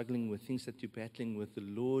you're struggling with, things that you're battling with. The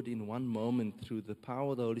Lord, in one moment, through the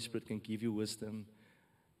power of the Holy Spirit, can give you wisdom.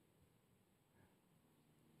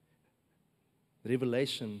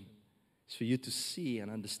 Revelation is for you to see and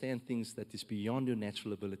understand things that is beyond your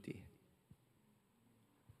natural ability.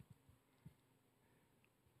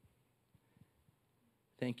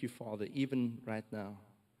 Thank you, Father, even right now.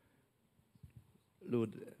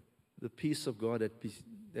 Lord, the peace of God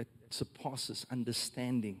that surpasses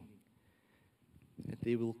understanding, that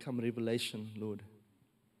there will come revelation, Lord.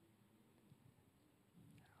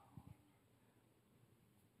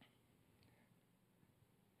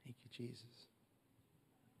 Thank you, Jesus.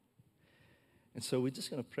 And so we're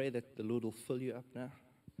just going to pray that the Lord will fill you up now.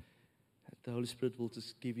 That the Holy Spirit will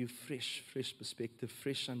just give you fresh perspective,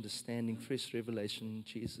 fresh understanding, fresh revelation in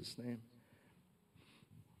Jesus' name.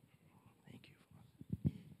 Thank you, Father.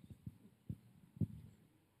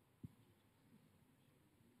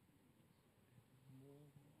 More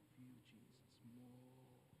of you, Jesus.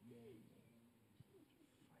 More.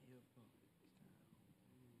 Fire of God.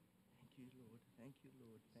 Thank you, Lord. Thank you,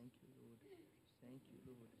 Lord. Thank you, Lord. Thank you,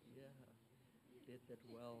 Lord. Yeah. Let that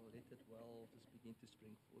well just begin to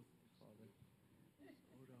spring forth, Father.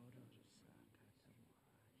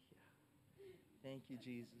 Thank you,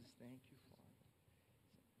 Jesus. Thank you, Father.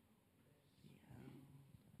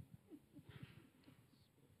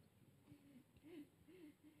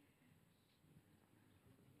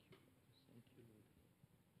 Thank you, Lord. Thank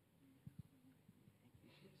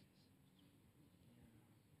you, Jesus.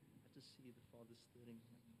 I just see the Father stirring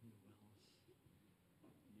new wells.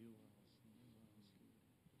 New wells.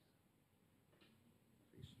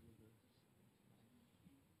 Fresh rivers.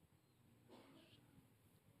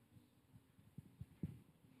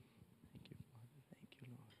 Thank you, Father. Thank you,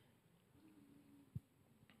 Lord.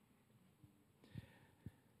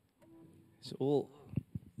 So all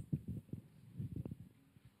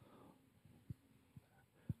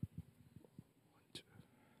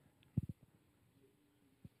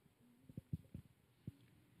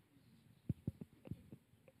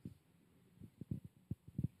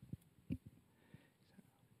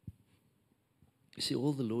you see,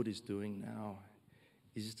 all the Lord is doing now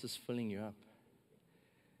is just filling you up.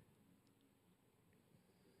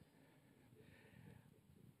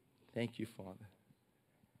 Thank you, Father.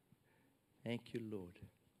 Thank you, Lord.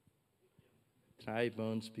 Dry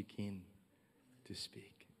bones begin to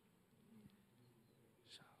speak.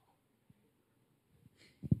 So.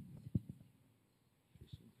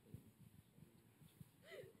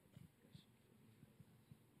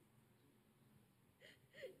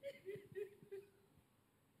 Thank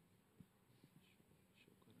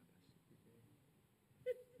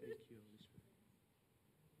you, Holy Spirit.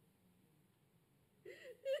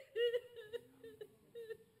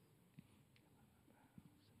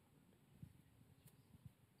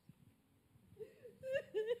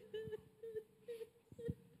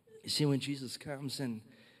 You see, when Jesus comes and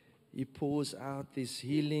He pours out this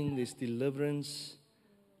healing, this deliverance.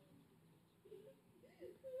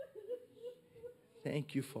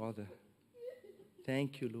 Thank you, Father.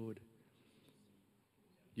 Thank you, Lord.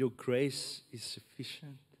 Your grace is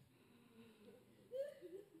sufficient.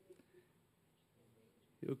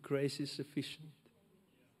 Your grace is sufficient.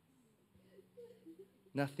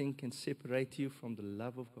 Nothing can separate you from the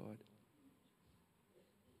love of God.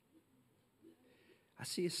 I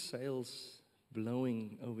see sails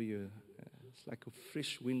blowing over you. It's like a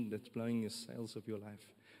fresh wind that's blowing your sails of your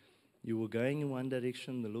life. You were going in one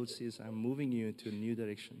direction. The Lord says, I'm moving you into a new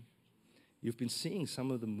direction. You've been seeing some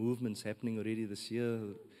of the movements happening already this year.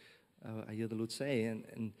 I hear the Lord say,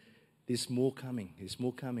 and there's more coming. There's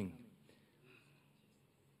more coming.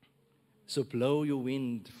 So blow your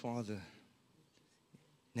wind, Father.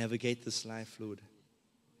 Navigate this life, Lord.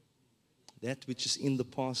 That which is in the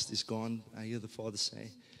past is gone. I hear the Father say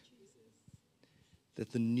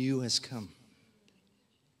that the new has come.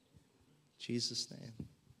 In Jesus' name.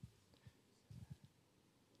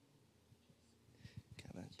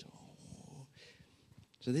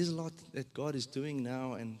 So there's a lot that God is doing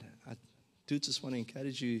now, and I do just want to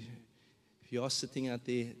encourage you, if you are sitting out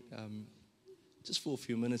there, just for a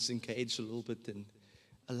few minutes, engage a little bit and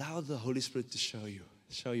allow the Holy Spirit to show you.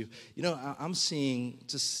 You know, I'm seeing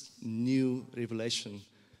just new revelation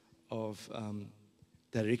of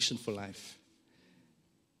direction for life.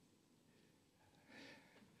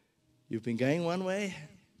 You've been going one way,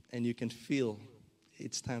 and you can feel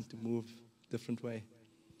it's time to move a different way.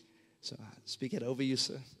 So I speak it over you,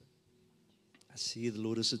 sir. I see the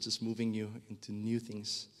Lord is just moving you into new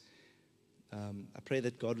things. I pray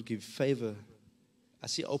that God will give favor. I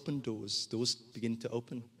see open doors. Doors begin to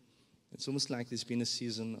open. It's almost like there's been a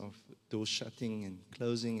season of doors shutting and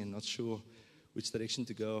closing and not sure which direction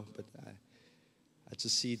to go. But I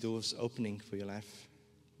just see doors opening for your life.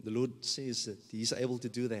 The Lord says that He's able to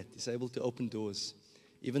do that. He's able to open doors.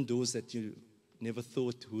 Even doors that you never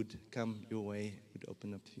thought would come your way would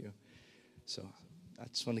open up to you. So I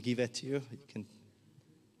just want to give that to you. You can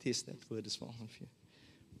test that word as well.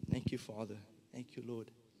 Thank you, Father. Thank you, Lord.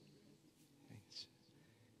 Thanks.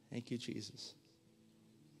 Thank you, Jesus.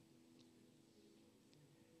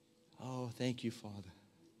 Oh, thank you, Father.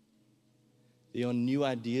 There are new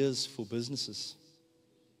ideas for businesses.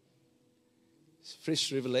 It's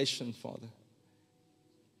fresh revelation, Father.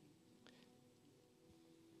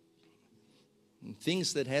 And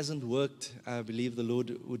things that hasn't worked, I believe the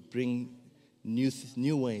Lord would bring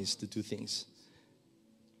new ways to do things.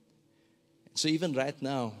 So even right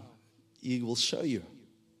now, He will show you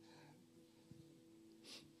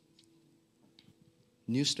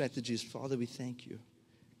new strategies. Father, we thank you.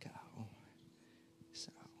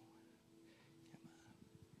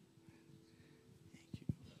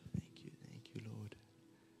 Thank you, Lord.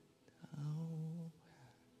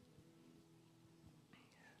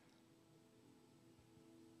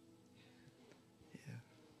 Yeah.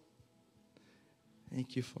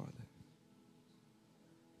 Thank you, Father.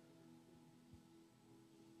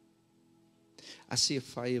 I see a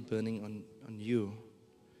fire burning on you.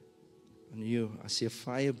 On you. I see a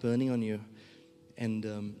fire burning on you. And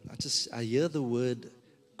I hear the word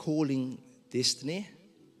calling destiny.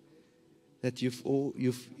 That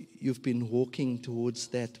you've been walking towards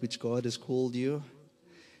that which God has called you.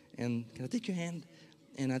 And can I take your hand?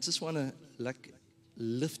 And I just want to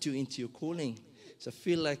lift you into your calling. So I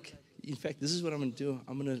feel like, in fact, this is what I'm going to do.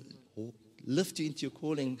 I'm going to lift you into your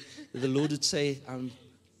calling. The Lord would say, I'm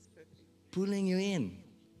pulling you in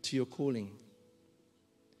to your calling.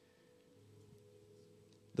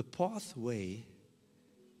 The pathway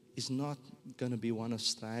is not going to be one of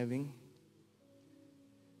striving,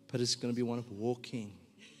 but it's going to be one of walking.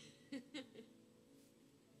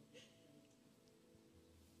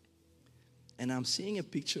 And I'm seeing a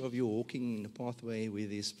picture of you walking in a pathway where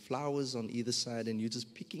there's flowers on either side and you're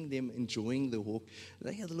just picking them, enjoying the walk. And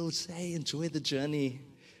I hear the Lord say, enjoy the journey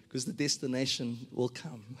because the destination will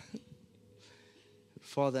come.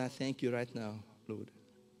 Father, I thank you right now, Lord.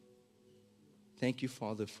 Thank you,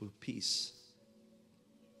 Father, for peace.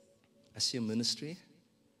 I see a ministry.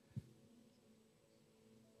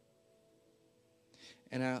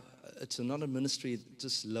 And it's not a ministry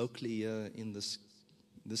just locally here in this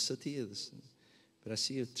city, but I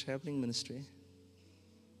see a traveling ministry.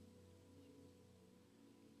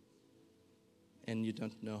 And you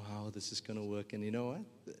don't know how this is going to work. And you know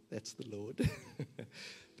what? That's the Lord.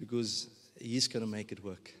 Because He's going to make it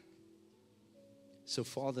work. So,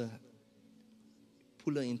 Father,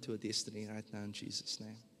 pull her into a destiny right now in Jesus'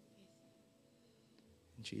 name.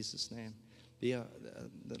 In Jesus' name. The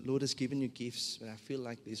Lord has given you gifts, but I feel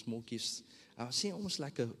like there's more gifts. I see almost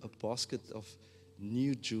like a basket of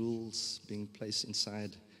new jewels being placed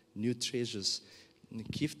inside, new treasures. And the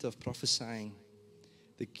gift of prophesying,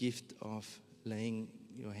 the gift of laying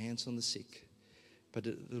your hands on the sick. But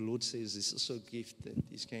the Lord says there's also a gift that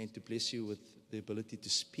He's going to bless you with the ability to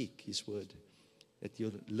speak His word that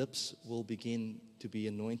your lips will begin to be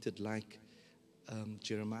anointed like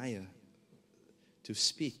Jeremiah to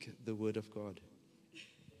speak the word of God.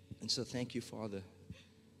 And so thank you, Father.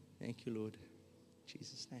 Thank you, Lord. In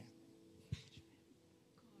Jesus' name.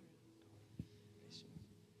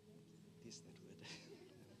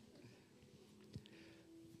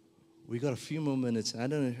 We got a few more minutes. I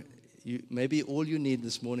don't know. Maybe all you need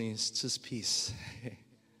this morning is just peace.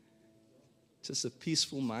 Just a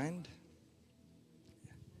peaceful mind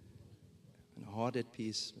and a heart at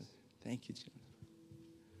peace. Thank you, Jim.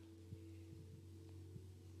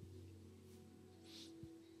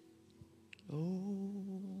 Oh.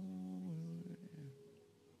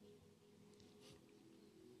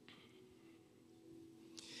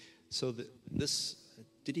 So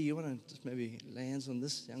Diddy, you want to just maybe lay hands on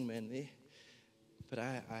this young man there? But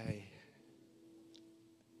I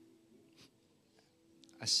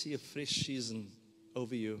see a fresh season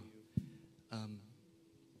over you.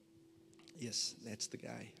 Yes, that's the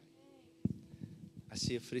guy. I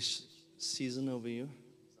see a fresh season over you.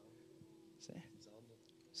 Say?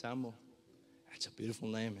 Samuel. That's a beautiful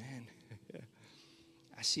name, man.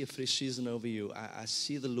 I see a fresh season over you. I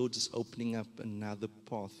see the Lord just opening up another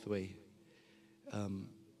pathway.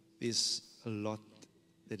 There's a lot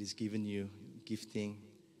that He's given you, gifting.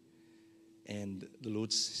 And the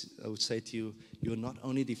Lord, I would say to you, you're not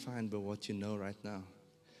only defined by what you know right now,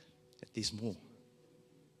 that there's more.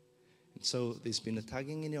 And so there's been a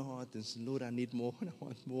tugging in your heart, and Lord, I need more and I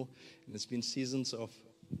want more. And it's been seasons of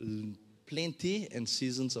plenty and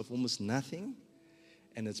seasons of almost nothing.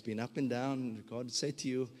 And it's been up and down. God would say to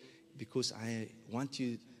you, because I want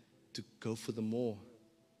you to go for the more.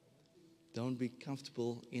 Don't be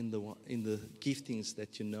comfortable in the giftings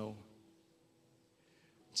that you know.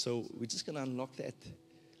 So we're just going to unlock that.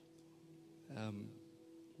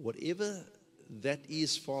 Whatever that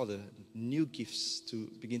is, Father, new gifts to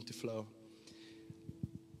begin to flow.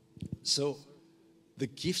 So the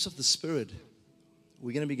gifts of the Spirit,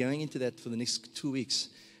 we're going to be going into that for the next 2 weeks.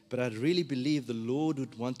 But I really believe the Lord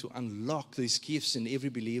would want to unlock these gifts in every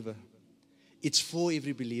believer. It's for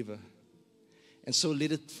every believer. And so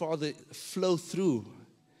let it, Father, flow through,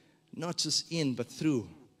 not just in, but through,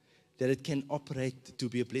 that it can operate to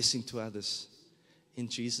be a blessing to others. In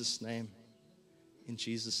Jesus' name. In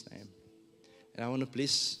Jesus' name. And I want to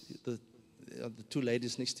bless the two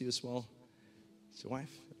ladies next to you as well. It's your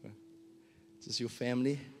wife? Is this your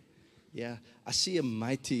family? Yeah. I see a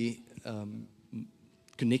mighty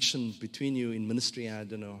connection between you in ministry. I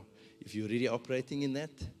don't know if you're really operating in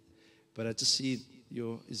that. But I just see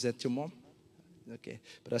is that your mom? Okay.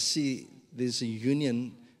 But I see there's a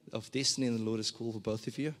union of destiny in the Lord is called for both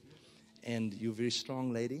of you. And you're a very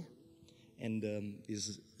strong lady. And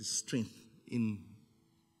there's strength in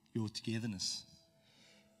your togetherness.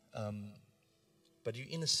 But you're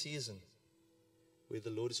in a season where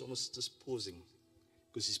the Lord is almost just pausing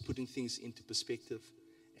because He's putting things into perspective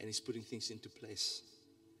and He's putting things into place.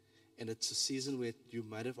 And it's a season where you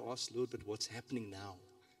might have asked, Lord, but what's happening now?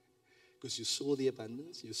 Because you saw the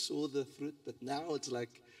abundance, you saw the fruit, but now it's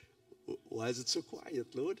like, why is it so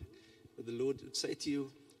quiet, Lord? But the Lord would say to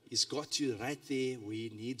you, He's got you right there where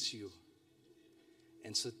He needs you.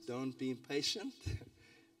 And so don't be impatient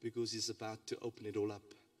because He's about to open it all up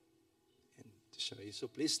and to show you. So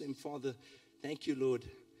bless them, Father. Thank you, Lord.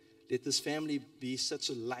 Let this family be such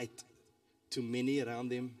a light to many around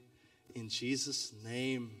them. In Jesus'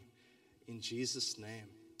 name. In Jesus' name.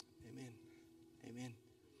 Amen. Amen.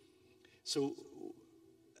 So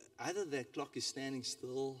either that clock is standing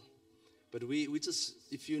still, but we just,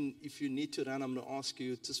 if you need to run, I'm going to ask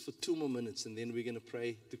you just for 2 more minutes and then we're going to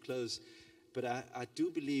pray to close. But I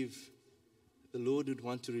do believe the Lord would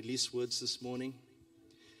want to release words this morning.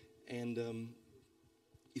 And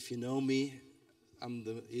if you know me, I'm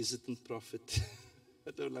the hesitant prophet.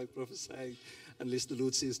 I don't like prophesying unless the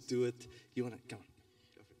Lord says do it. You want to come on.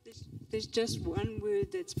 There's just one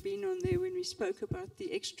word that's been on there when we spoke about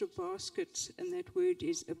the extra baskets, and that word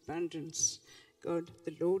is abundance. God,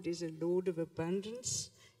 the Lord is a Lord of abundance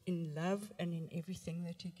in love and in everything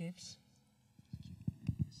that He gives.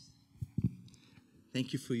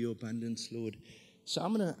 Thank you for your abundance, Lord. So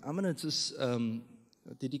I'm gonna just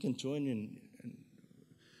Did you can join in, and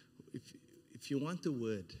if you want a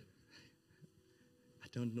word, I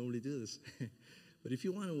don't normally do this, but if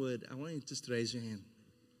you want a word, I want you to just raise your hand.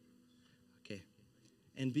 Okay,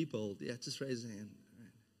 and be bold. Yeah, just raise your hand. All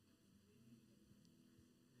right.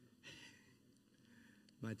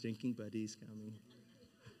 My drinking buddy is coming.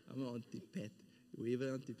 I'm Auntie Pat.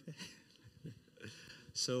 Whoever Auntie Pat.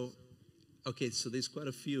 So. Okay, so there's quite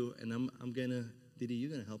a few, and I'm gonna, Didi, you're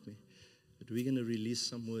gonna help me, but we're gonna release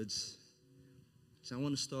some words So I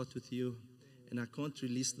want to start with you. And I can't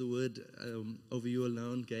release the word over you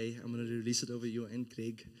alone, Gay. I'm going to release it over you and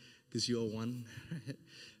Greg, because you are one.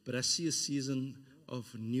 But I see a season of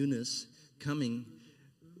newness coming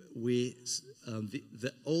where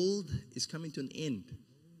the old is coming to an end.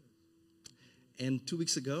 And 2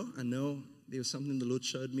 weeks ago, I know there was something the Lord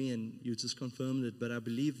showed me, and you just confirmed it, but I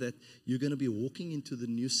believe that you're going to be walking into the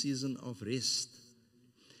new season of rest.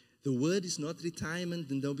 The word is not retirement,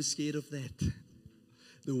 and don't be scared of that.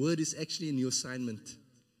 The word is actually a new assignment.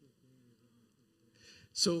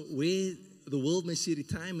 So where the world may see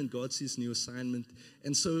retirement, God sees new assignment.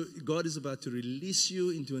 And so God is about to release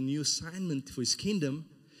you into a new assignment for His kingdom,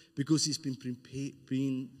 because He's been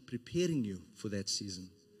preparing you for that season.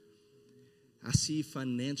 I see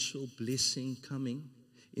financial blessing coming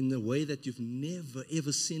in a way that you've never,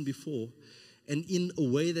 ever seen before, and in a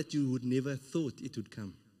way that you would never have thought it would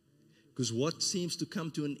come. Because what seems to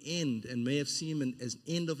come to an end and may have seemed as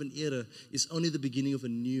end of an era is only the beginning of a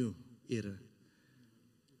new era.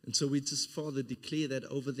 And so we just, Father, declare that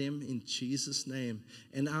over them in Jesus' name.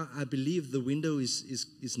 And I believe the window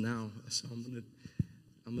is now. So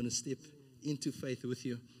I'm gonna step into faith with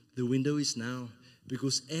you. The window is now.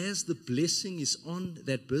 Because as the blessing is on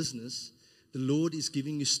that business, the Lord is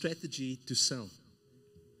giving you strategy to sell.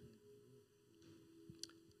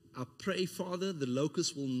 I pray, Father, the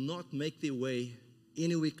locusts will not make their way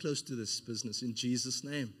anywhere close to this business in Jesus'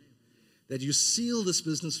 name. That you seal this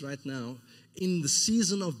business right now in the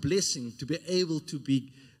season of blessing to be able to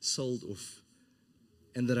be sold off.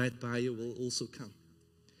 And the right buyer will also come.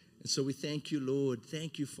 And so we thank you, Lord.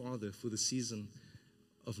 Thank you, Father, for the season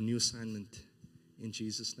of new assignment in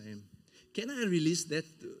Jesus' name. Can I release that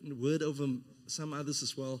word over some others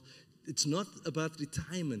as well? It's not about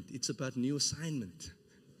retirement. It's about new assignment.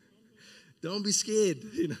 Don't be scared,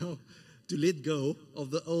 to let go of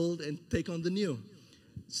the old and take on the new.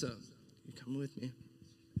 So, you come with me.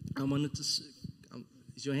 I wanted to,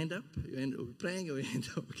 is your hand up? Are we praying or your hand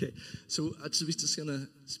up? Okay. So, we're just going to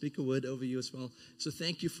speak a word over you as well. So,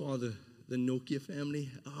 thank you, Father, the Nokia family.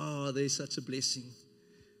 Oh, they're such a blessing.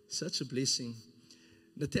 Such a blessing.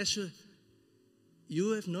 Natasha,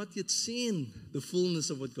 you have not yet seen the fullness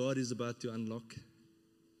of what God is about to unlock.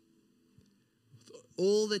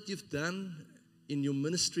 All that you've done in your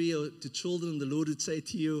ministry or to children, the Lord would say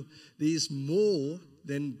to you, there is more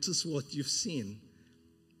than just what you've seen.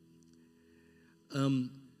 The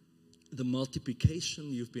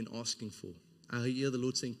multiplication you've been asking for. I hear the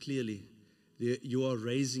Lord saying clearly, you are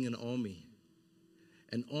raising an army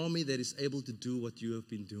that is able to do what you have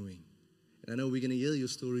been doing. And I know we're going to hear your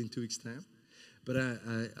story in 2 weeks' time. But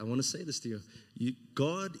I want to say this to you.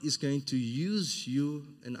 God is going to use you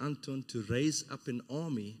and Anton to raise up an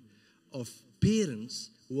army of parents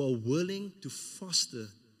who are willing to foster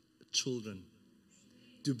children,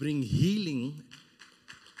 to bring healing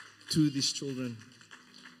to these children.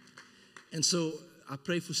 And so I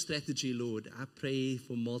pray for strategy, Lord. I pray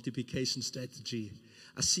for multiplication strategy.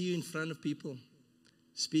 I see you in front of people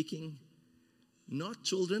speaking, not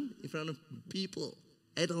children, in front of people.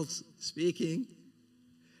 Adults speaking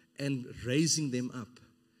and raising them up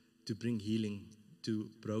to bring healing to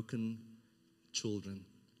broken children.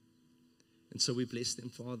 And so we bless them,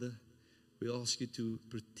 Father. We ask you to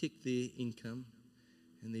protect their income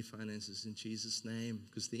and their finances in Jesus' name,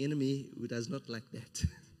 because the enemy who does not like that.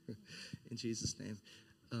 In Jesus' name.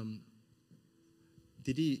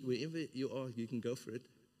 Wherever you are, you can go for it.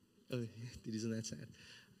 Oh, Diddy's on that side.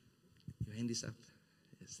 Your hand is up.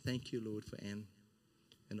 Yes, thank you, Lord, for Anne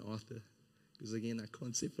and Arthur, because again, I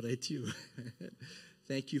can't separate you.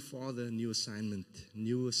 Thank you, Father. New assignment,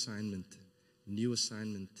 new assignment, new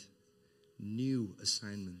assignment, new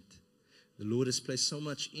assignment. The Lord has placed so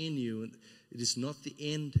much in you. It is not the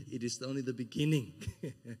end. It is only the beginning.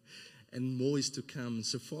 And more is to come.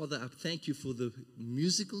 So, Father, I thank you for the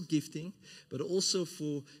musical gifting, but also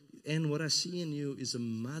for, and what I see in you is a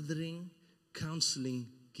mothering, counseling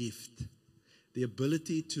gift. The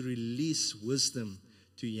ability to release wisdom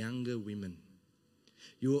to younger women.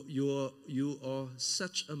 You are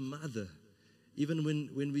such a mother. Even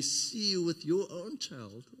when we see you with your own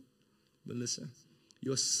child, Melissa,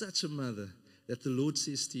 you are such a mother that the Lord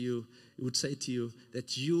says to you, He would say to you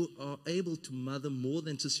that you are able to mother more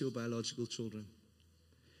than just your biological children.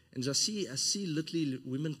 And I see little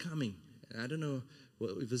women coming. And I don't know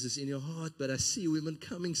if this is in your heart, but I see women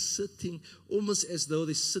coming, sitting, almost as though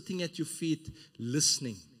they're sitting at your feet,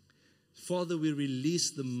 listening. Father, we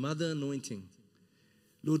release the mother anointing.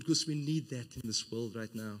 Lord, because we need that in this world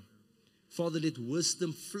right now. Father, let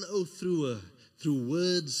wisdom flow through her, through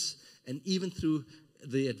words, and even through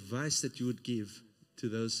the advice that you would give to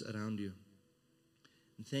those around you.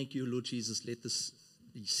 And thank you, Lord Jesus. Let this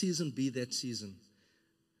season be that season.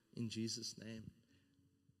 In Jesus' name.